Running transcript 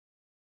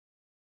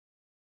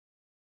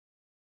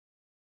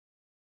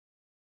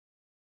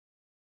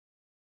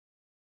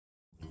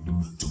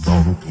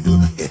tomorrow,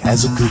 it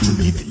has occurred to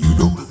me that you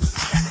don't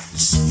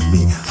see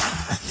me,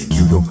 and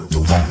you don't want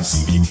to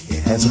see me.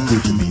 It has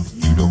occurred to me that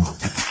you don't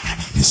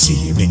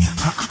see me,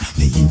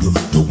 that you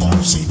don't want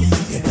to see me.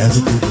 It has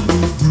occurred to me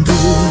you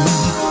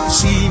don't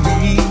see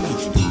me,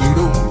 that you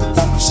don't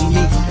want to see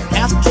me. It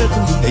has occurred to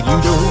me that you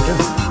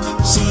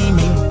don't see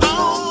me.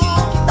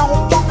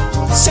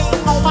 Don't see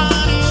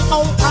nobody,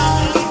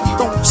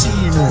 don't see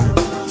me.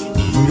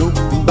 You don't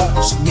want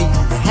to see me.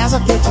 It has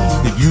occurred to me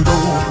that you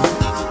don't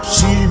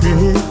see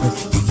me,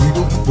 that you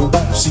don't want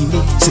to see me.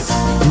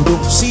 You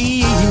don't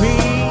see me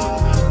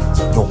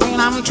when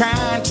I'm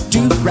trying to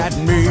do right,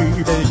 maybe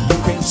you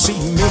can see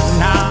me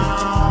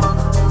now.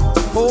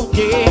 Oh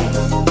yeah,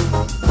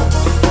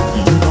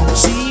 you don't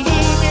see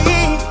me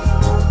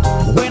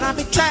when I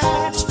be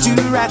trying to do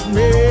right,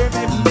 maybe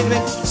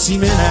see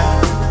me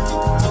now.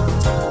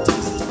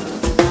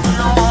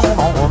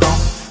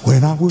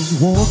 When I was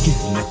walking,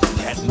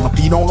 had my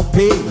feet on the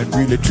pavement,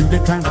 really truly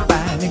trying to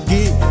find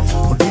again.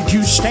 Or did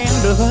you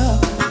stand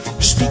up,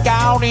 speak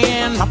out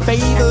in my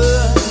favor?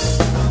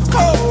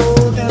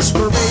 Cold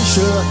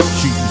desperation,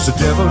 she's the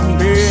devil in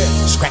bed,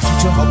 scratching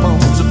till my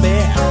bones are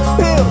bare.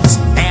 Pills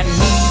and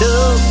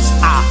needles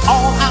are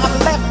all I'm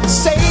left to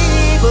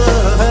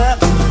savor.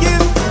 You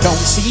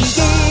don't see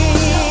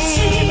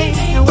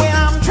me when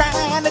I'm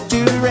trying to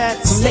do right,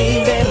 so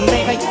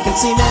maybe you can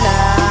see me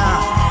now.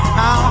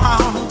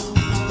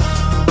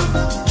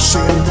 Say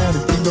that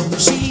if you don't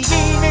see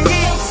me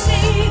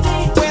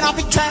when I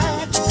be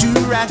trying to do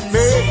right,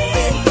 maybe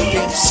you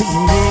can see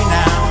me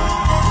now.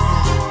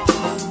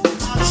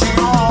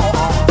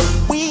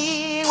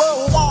 We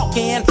were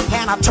walking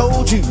and I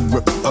told you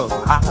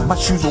how my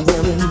shoes were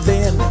wearing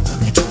then.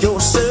 You took your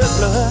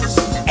surplus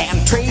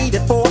and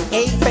traded for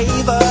a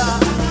favor.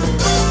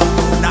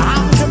 Now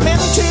I'm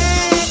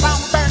demented, I'm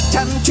burnt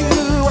unto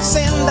a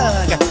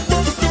cinder.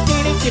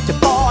 Get the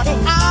 40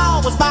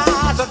 hours by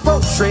the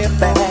grocery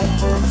bag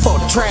for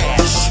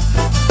trash.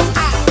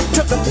 I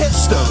took a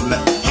pistol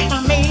and I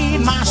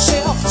made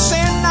myself a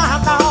sinner,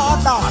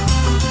 Lord.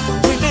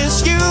 With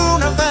this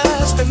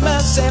universe be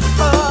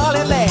merciful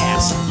at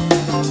last.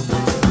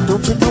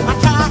 Don't you know I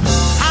got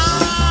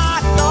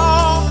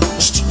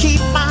just to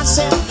keep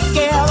myself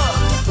together.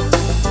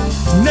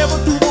 Never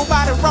do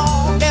nobody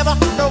wrong, never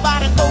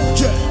nobody owed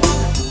you.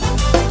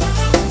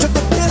 Took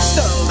a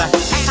pistol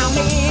and I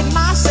made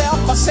myself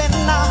a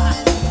sinner.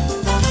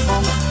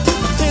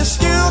 This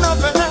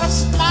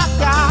universe, I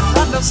gotta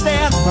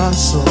understand my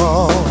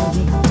soul.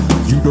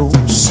 You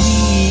don't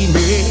see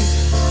me,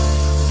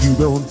 you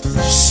don't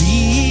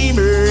see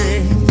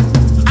me.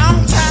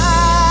 I'm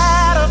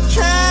tired of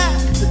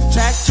trying to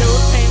attract your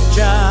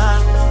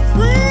attention.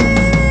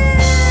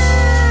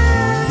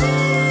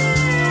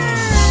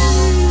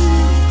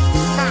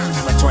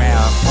 Number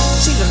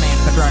 12, she's a man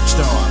at the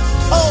drugstore.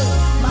 Oh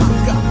my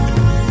God,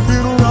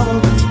 little rubber,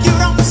 you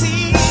don't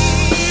see me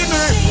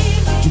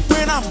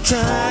when I'm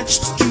trying to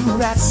do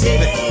right,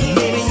 baby.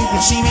 Maybe you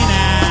can see me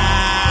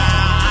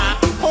now.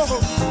 Oh,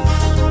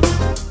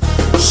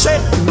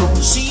 said you don't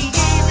see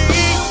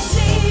me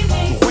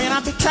when I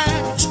be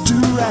trying to do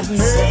right,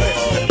 baby.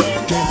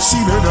 You can't see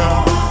me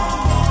now.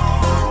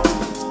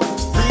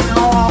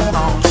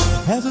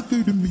 Has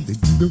occurred to me that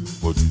you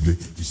don't want to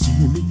see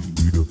me.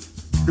 You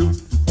don't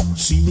want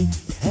to see me.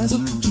 It has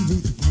occurred to me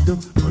that you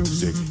don't want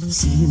to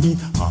see me.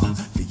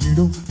 That you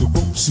don't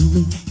want to see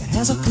me. It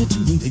has occurred to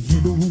me that you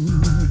don't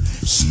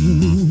see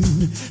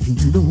me. And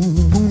you don't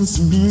want to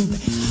see me. It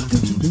has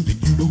occurred to me that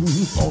you don't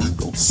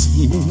want to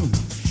see me.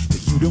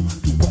 That you don't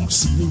want to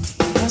see me.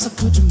 It has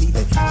occurred to me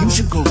that you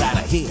should go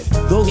right ahead.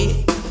 Go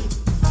ahead.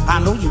 I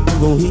know you can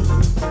go ahead.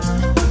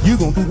 You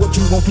gon' do what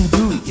you want to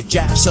do. You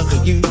jive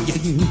sucker, you.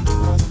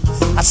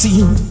 I see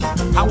you,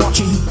 I want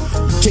you. You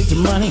take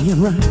your money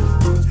and run.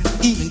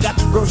 Even got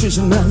the groceries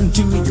and running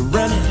to me. You're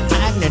running,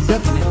 hiding and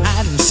ducking and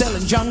hiding,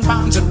 selling junk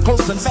bonds and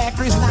closing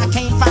factories, and I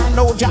can't find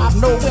no job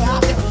nowhere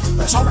out there.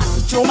 That's alright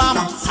with your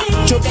mama,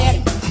 with your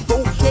daddy.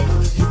 Go ahead,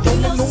 you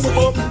don't know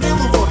what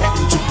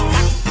happened to you.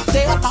 I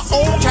stay on my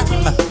own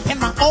time, in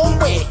my own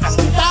way. I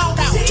stay down.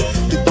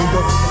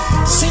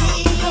 See me,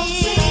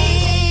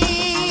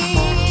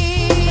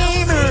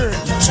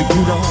 so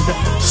you don't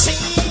see me.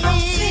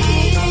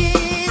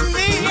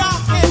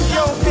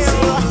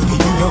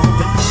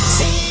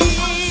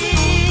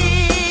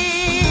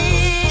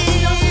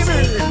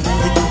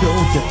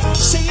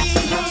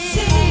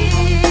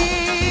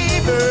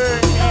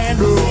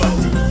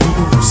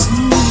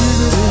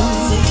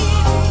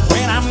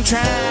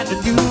 Trying to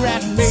do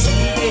right, baby.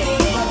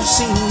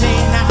 See me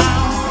now.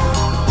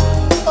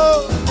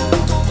 Oh,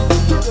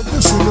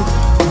 listen, you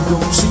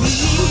don't see me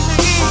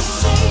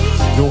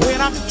when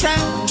I'm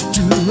trying to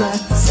do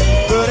right,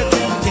 but I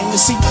can't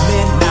see me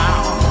now.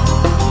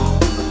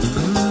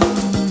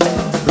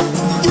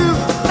 You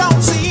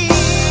don't see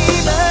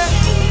me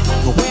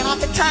when I'm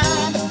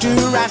trying to do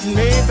right,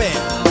 baby.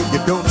 You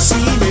don't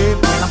see me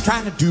when I'm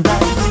trying to do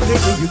right,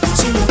 baby. You can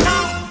see me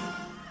now.